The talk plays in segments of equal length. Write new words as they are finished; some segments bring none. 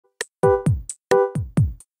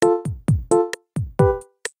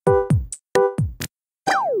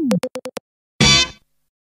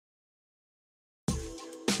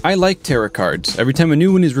I like Tera cards. Every time a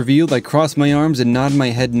new one is revealed, I cross my arms and nod my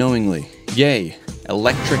head knowingly. Yay.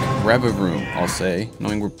 Electric Revavroom, I'll say.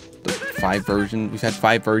 Knowing we've had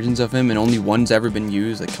 5 versions of him and only one's ever been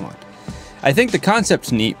used. Like, come on. I think the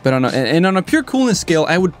concept's neat, but on a pure coolness scale,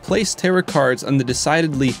 I would place Tera cards on the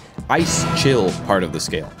decidedly ice-chill part of the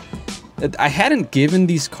scale. I hadn't given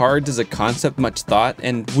these cards as a concept much thought,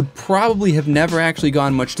 and would probably have never actually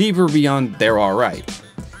gone much deeper beyond they're alright.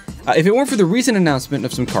 If it weren't for the recent announcement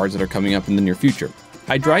of some cards that are coming up in the near future.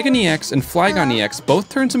 Hydreigon EX and Flygon EX both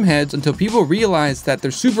turned some heads until people realized that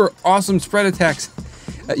their super awesome spread attacks,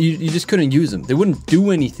 you just couldn't use them. They wouldn't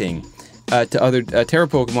do anything to other Tera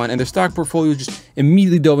Pokemon, and their stock portfolio just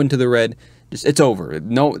immediately dove into the red. It's over.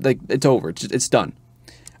 No, like, it's over. It's done.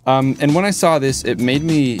 And when I saw this, it made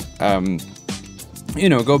me, you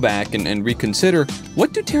know, go back and reconsider,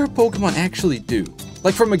 what do Tera Pokemon actually do?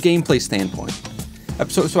 Like, from a gameplay standpoint.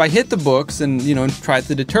 So I hit the books and, you know, tried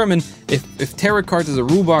to determine if Tera cards as a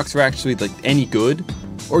rule box are actually, like, any good,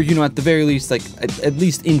 or, you know, at the very least, like, at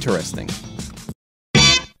least interesting.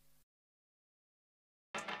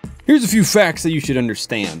 Here's a few facts that you should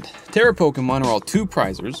understand. Tera Pokemon are all 2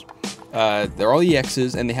 prizers. They're all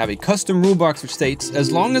EXs, and they have a custom rule box which states,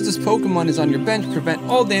 as long as this Pokemon is on your bench, prevent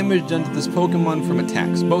all damage done to this Pokemon from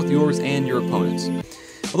attacks, both yours and your opponent's.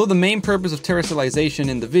 Although the main purpose of Terastalization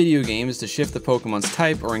in the video game is to shift the Pokemon's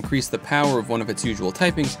type or increase the power of one of its usual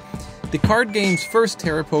typings, the card game's first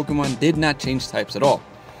Tera Pokemon did not change types at all.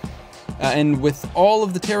 And with all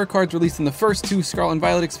of the Tera cards released in the first 2 Scarlet and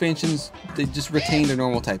Violet expansions, they just retained their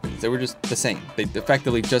normal typings. They were just the same. They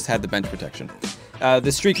effectively just had the bench protection.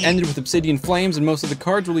 The streak ended with Obsidian Flames, and most of the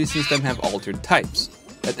cards released since then have altered types.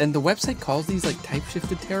 And the website calls these like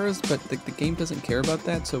type-shifted Teras, but the game doesn't care about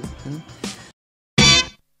that, so...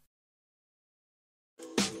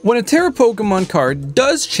 When a Tera Pokemon card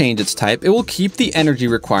does change its type, it will keep the energy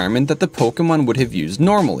requirement that the Pokemon would have used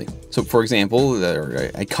normally. So for example,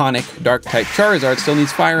 the iconic Dark-type Charizard still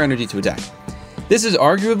needs fire energy to attack. This is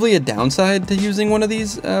arguably a downside to using one of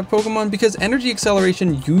these Pokemon, because energy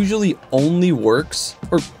acceleration usually only works,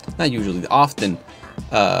 or not usually, often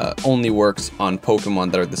only works on Pokemon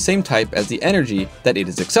that are the same type as the energy that it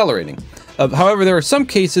is accelerating. However, there are some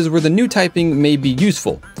cases where the new typing may be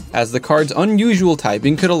useful, as the card's unusual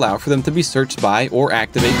typing could allow for them to be searched by or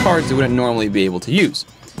activate cards they wouldn't normally be able to use.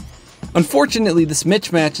 Unfortunately, this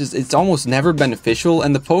mismatch it's almost never beneficial,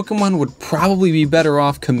 and the Pokemon would probably be better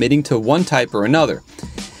off committing to one type or another,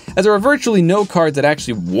 as there are virtually no cards that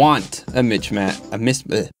actually want a mismatch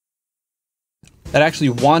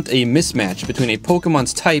between a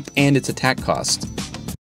Pokemon's type and its attack cost.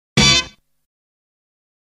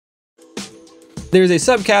 There's a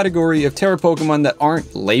subcategory of Tera Pokemon that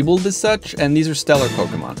aren't labeled as such, and these are Stellar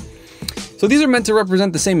Pokemon. So these are meant to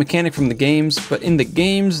represent the same mechanic from the games, but in the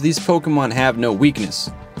games, these Pokemon have no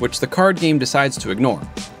weakness, which the card game decides to ignore.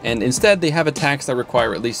 And instead, they have attacks that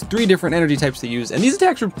require at least 3 different energy types to use, and these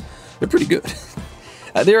attacks they're pretty good.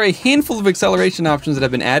 There are a handful of acceleration options that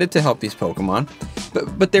have been added to help these Pokemon,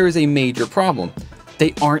 but there is a major problem.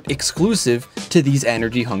 They aren't exclusive to these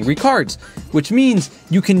energy-hungry cards, which means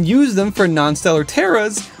you can use them for non-stellar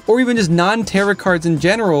Teras, or even just non-Tera cards in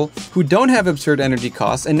general who don't have absurd energy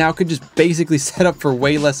costs and now could just basically set up for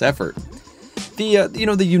way less effort.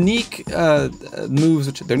 The unique moves,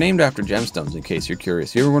 which they're named after gemstones in case you're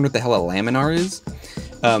curious. You ever wonder what the hell a laminar is?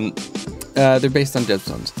 They're based on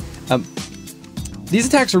gemstones. These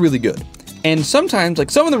attacks are really good. And sometimes, like,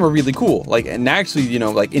 some of them are really cool, like, and actually, you know,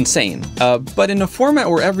 like, insane. But in a format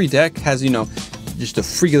where every deck has, you know, just a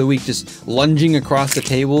freak of the week just lunging across the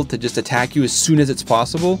table to just attack you as soon as it's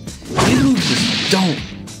possible, these moves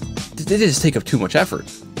they just take up too much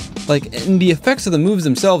effort. Like, and the effects of the moves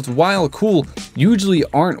themselves, while cool, usually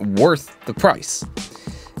aren't worth the price.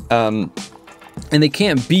 And they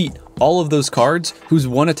can't beat all of those cards whose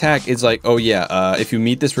one attack is like, oh yeah, if you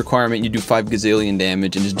meet this requirement, you do 5 gazillion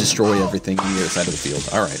damage and just destroy everything on the other side of the field.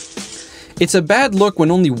 Alright. It's a bad look when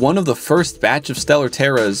only one of the first batch of Stellar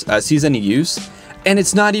Teras sees any use, and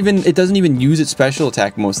it doesn't even use its special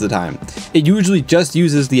attack most of the time. It usually just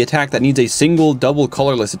uses the attack that needs a single double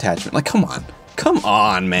colorless attachment. Like, come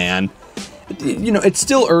on, man. You know, it's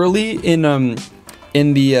still early in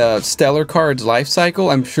the Stellar Cards life cycle.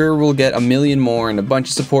 I'm sure we'll get a million more and a bunch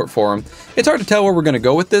of support for them. It's hard to tell where we're going to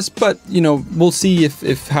go with this, but, you know, we'll see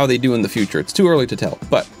if how they do in the future. It's too early to tell,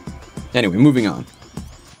 but anyway, moving on.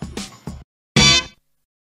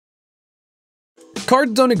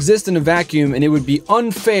 Cards don't exist in a vacuum, and it would be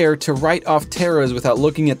unfair to write off Teras without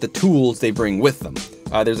looking at the tools they bring with them.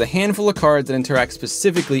 There's a handful of cards that interact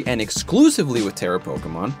specifically and exclusively with Tera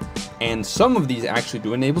Pokemon, and some of these actually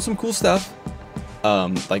do enable some cool stuff.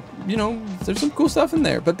 Like, you know, there's some cool stuff in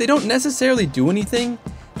there, but they don't necessarily do anything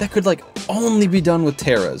that could like only be done with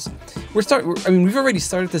Teras. We've already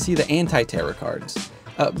started to see the anti-Tera cards,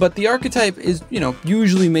 but the archetype is, you know,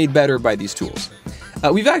 usually made better by these tools.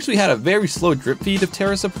 We've actually had a very slow drip feed of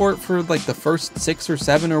Tera support for like the first 6 or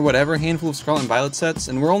 7 or whatever handful of Scarlet and Violet sets,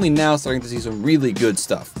 and we're only now starting to see some really good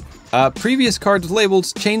stuff. Previous cards with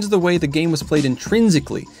labels changed the way the game was played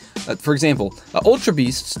intrinsically. For example, Ultra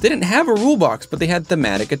Beasts didn't have a rule box, but they had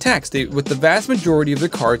thematic attacks, with the vast majority of their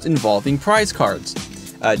cards involving prize cards.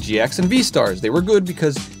 GX and V-Stars, they were good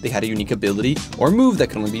because they had a unique ability or move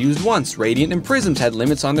that can only be used once. Radiant and Prisms had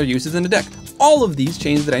limits on their uses in a deck. All of these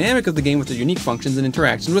changed the dynamic of the game with their unique functions and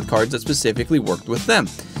interactions with cards that specifically worked with them.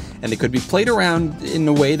 And they could be played around in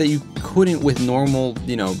a way that you couldn't with normal,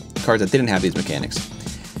 you know, cards that didn't have these mechanics.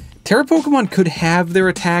 Tera Pokemon could have their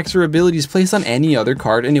attacks or abilities placed on any other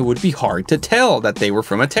card, and it would be hard to tell that they were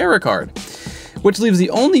from a Tera card. Which leaves the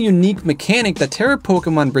only unique mechanic that Tera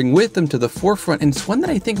Pokemon bring with them to the forefront, and it's one that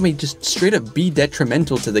I think may just straight up be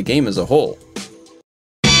detrimental to the game as a whole.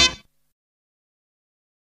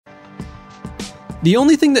 The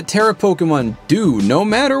only thing that Tera Pokemon do, no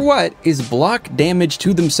matter what, is block damage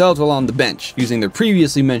to themselves while on the bench, using their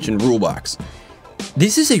previously mentioned rule box.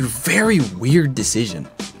 This is a very weird decision,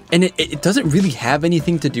 and it doesn't really have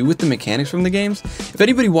anything to do with the mechanics from the games. If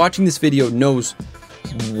anybody watching this video knows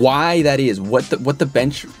why that is, what the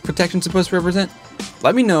bench protection is supposed to represent,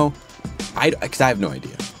 let me know, because I have no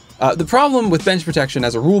idea. The problem with bench protection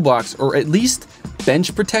as a rule box, or at least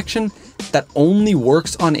bench protection that only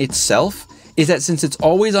works on itself, is that since it's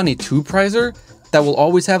always on a 2-prizer that will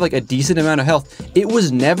always have like a decent amount of health, it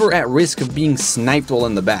was never at risk of being sniped while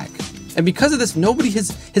in the back. And because of this, nobody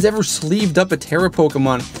has ever sleeved up a Tera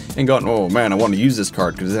Pokemon and gone, oh man, I want to use this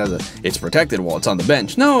card because it's protected while it's on the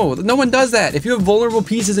bench. No one does that. If you have vulnerable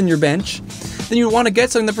pieces in your bench, then you want to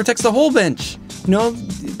get something that protects the whole bench. You know,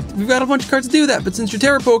 we've got a bunch of cards to do that, but since your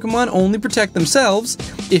Tera Pokemon only protect themselves,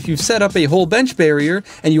 if you've set up a whole bench barrier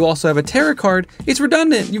and you also have a Tera card, it's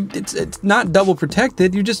redundant. It's not double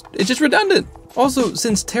protected, it's just redundant. Also,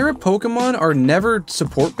 since Tera Pokemon are never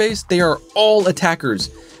support-based, they are all attackers,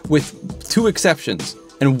 with 2 exceptions,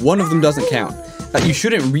 and one of them doesn't count. You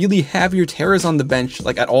shouldn't really have your Teras on the bench,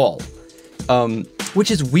 like, at all. Which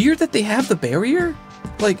is weird that they have the barrier.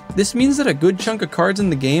 Like, this means that a good chunk of cards in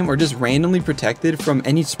the game are just randomly protected from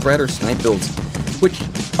any spread or snipe builds. Which,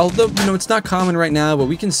 although, you know, it's not common right now, but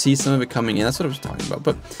we can see some of it coming in. That's what I was talking about.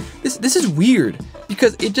 But this is weird,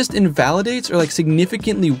 because it just invalidates or like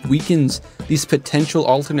significantly weakens these potential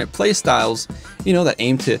alternate playstyles, you know, that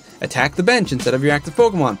aim to attack the bench instead of your active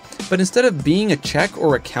Pokemon. But instead of being a check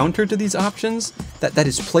or a counter to these options that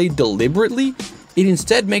is played deliberately, it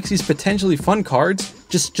instead makes these potentially fun cards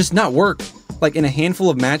just not work, like in a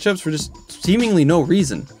handful of matchups for just seemingly no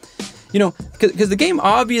reason. You know, because the game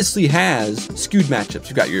obviously has skewed matchups.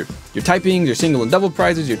 You've got your typings, your single and double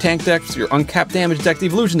prizes, your tank decks, your uncapped damage decks, the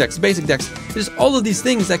evolution decks, the basic decks. There's all of these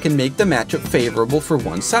things that can make the matchup favorable for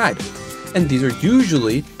one side. And these are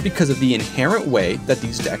usually because of the inherent way that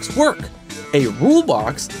these decks work. A rule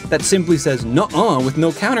box that simply says nuh-uh with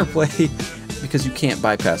no counterplay, because you can't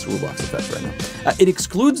bypass rule box effects right now. It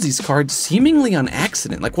excludes these cards seemingly on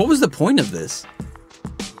accident. Like, what was the point of this?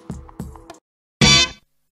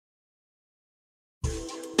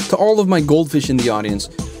 To all of my goldfish in the audience,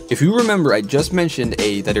 if you remember, I just mentioned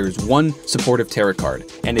that there is one supportive Tera card,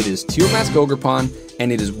 and it is Teal Mask Ogerpon,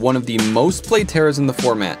 and it is one of the most played Teras in the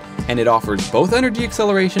format, and it offers both energy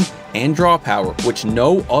acceleration and draw power, which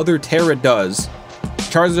no other Tera does.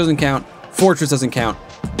 Charizard doesn't count, Fortress doesn't count,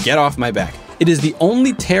 get off my back. It is the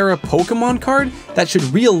only Tera Pokemon card that should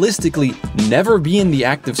realistically never be in the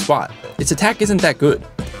active spot. Its attack isn't that good.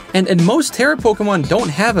 And most Tera Pokemon don't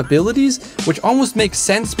have abilities, which almost makes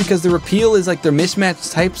sense because their appeal is like their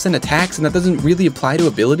mismatched types and attacks, and that doesn't really apply to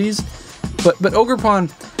abilities. But Ogerpon,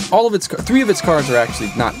 3 of its cards are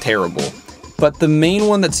actually not terrible. But the main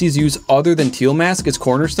one that sees use other than Teal Mask is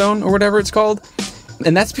Cornerstone, or whatever it's called.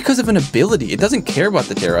 And that's because of an ability. It doesn't care about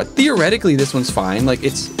the Tera. Theoretically, this one's fine. Like,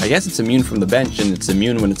 I guess it's immune from the bench, and it's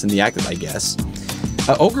immune when it's in the active, I guess.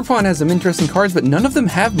 Ogerpon has some interesting cards, but none of them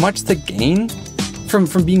have much to gain from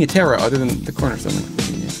being a Tera, other than the Cornerstone.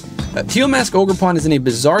 Teal Mask Ogerpon is in a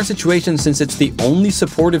bizarre situation since it's the only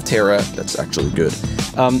supportive Tera that's actually good,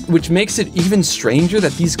 which makes it even stranger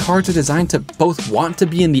that these cards are designed to both want to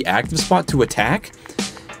be in the active spot to attack,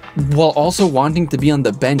 while also wanting to be on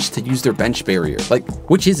the bench to use their bench barrier. Like,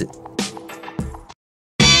 which is it?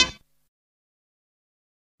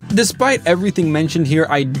 Despite everything mentioned here,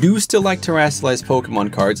 I do still like Terastalized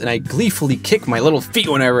Pokemon cards, and I gleefully kick my little feet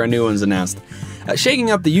whenever a new one's announced.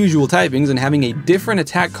 Shaking up the usual typings and having a different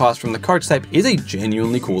attack cost from the card's type is a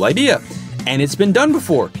genuinely cool idea. And it's been done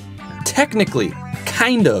before. Technically,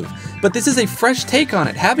 kind of. But this is a fresh take on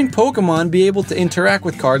it. Having Pokemon be able to interact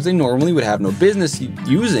with cards they normally would have no business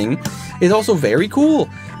using is also very cool.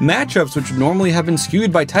 Matchups which would normally have been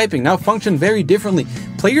skewed by typing now function very differently.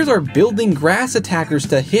 Players are building grass attackers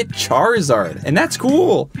to hit Charizard, and that's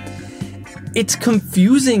cool. It's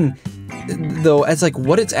confusing though as like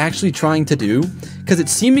what it's actually trying to do, because it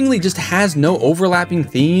seemingly just has no overlapping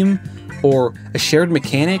theme or a shared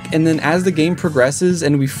mechanic, and then as the game progresses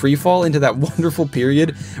and we freefall into that wonderful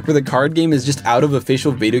period where the card game is just out of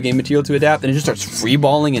official video game material to adapt and it just starts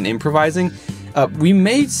freeballing and improvising, we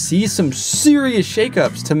may see some serious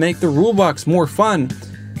shakeups to make the rulebox more fun.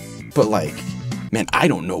 But like, man, I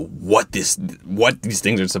don't know what these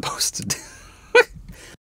things are supposed to do.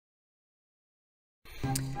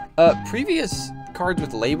 Previous cards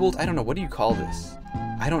with labeled, I don't know, what do you call this?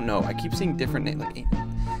 I don't know. I keep seeing different names,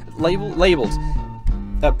 like labels.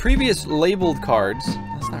 Previous labeled cards,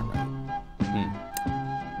 that's not right.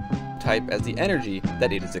 Type as the energy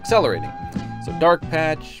that it is accelerating. So Dark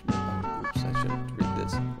Patch, oops, I shouldn't read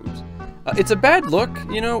this. Oops. It's a bad look,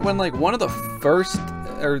 you know, when like one of the first,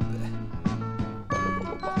 or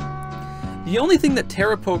the only thing that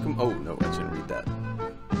Tera Pokemon, oh no, I shouldn't read that.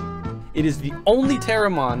 It is the only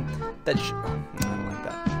Terramon that I don't like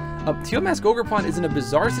that. Teal Mask Ogerpon is in a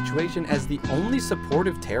bizarre situation as the only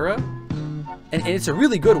supportive Tera, and it's a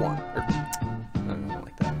really good one.